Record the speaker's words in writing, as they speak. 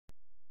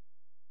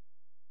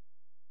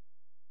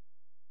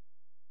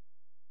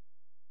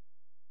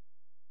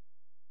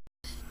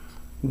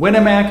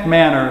Winchester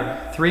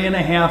Manor,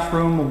 3.5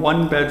 room,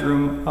 1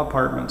 bedroom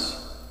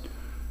apartments.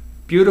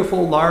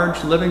 Beautiful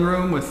large living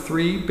room with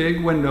 3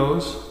 big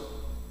windows,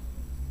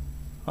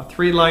 a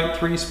 3-light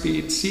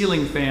 3-speed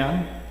ceiling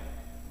fan,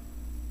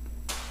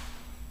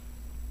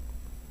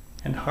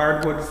 and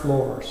hardwood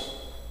floors.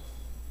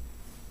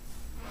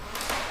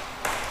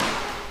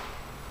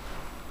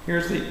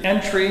 Here's the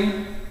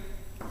entry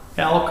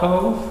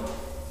alcove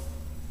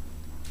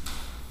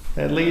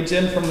that leads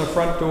in from the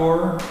front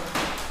door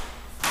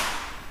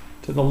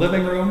to the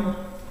living room,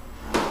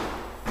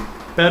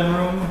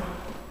 bedroom,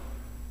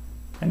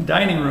 and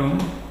dining room.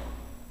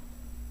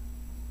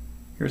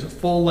 Here's a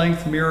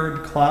full-length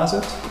mirrored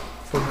closet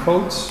for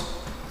coats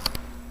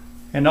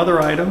and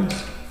other items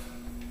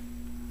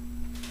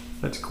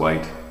that's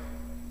quite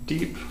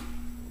deep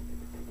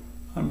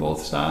on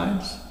both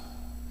sides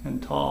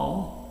and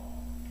tall.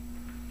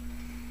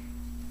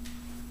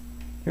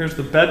 Here's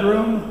the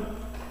bedroom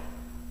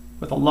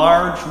with a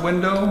large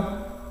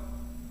window,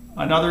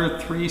 another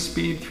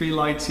 3-speed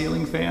 3-light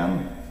ceiling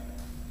fan,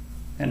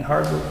 and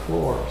hardwood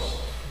floors.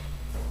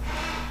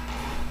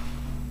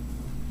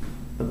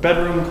 The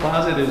bedroom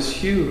closet is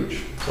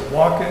huge. It's a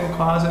walk-in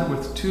closet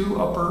with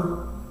 2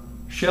 upper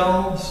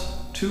shelves,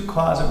 2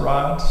 closet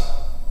rods,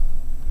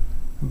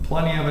 and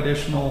plenty of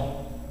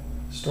additional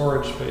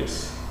storage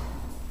space.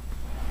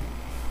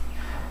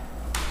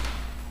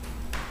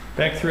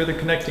 Back through the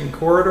connecting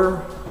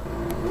corridor,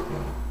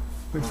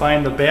 we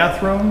find the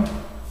bathroom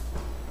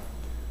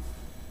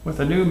with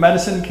a new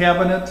medicine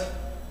cabinet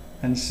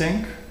and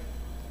sink,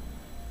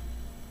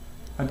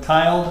 a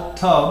tiled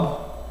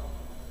tub,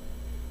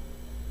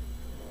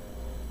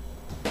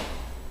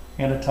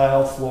 and a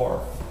tile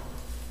floor.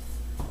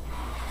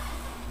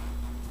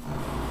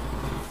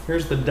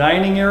 Here's the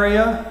dining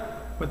area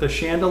with a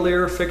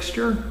chandelier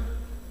fixture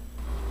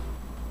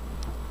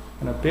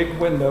and a big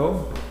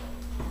window,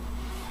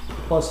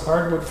 plus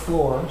hardwood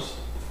floors.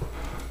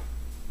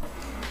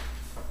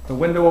 The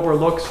window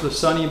overlooks the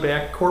sunny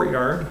back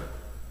courtyard.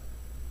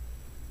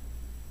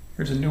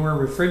 Here's a newer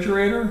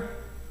refrigerator,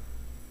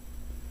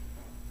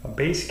 a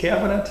base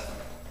cabinet,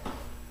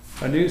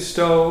 a new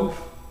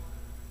stove,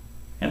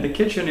 and the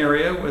kitchen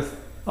area with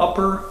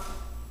upper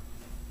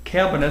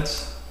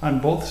cabinets on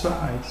both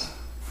sides,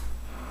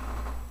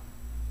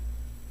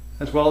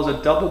 as well as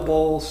a double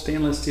bowl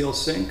stainless steel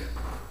sink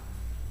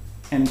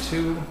and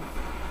 2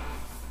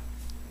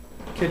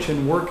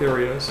 kitchen work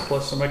areas,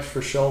 plus some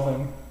extra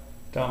shelving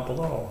down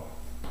below.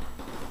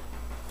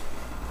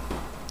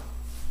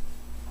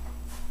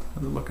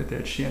 Have a look at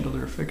that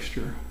chandelier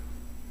fixture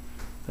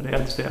that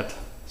adds that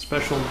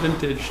special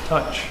vintage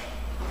touch.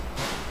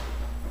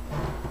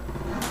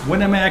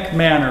 Winchester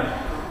Manor,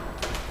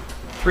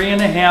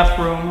 3.5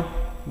 room,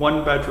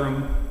 1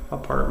 bedroom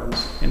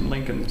apartments in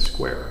Lincoln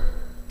Square.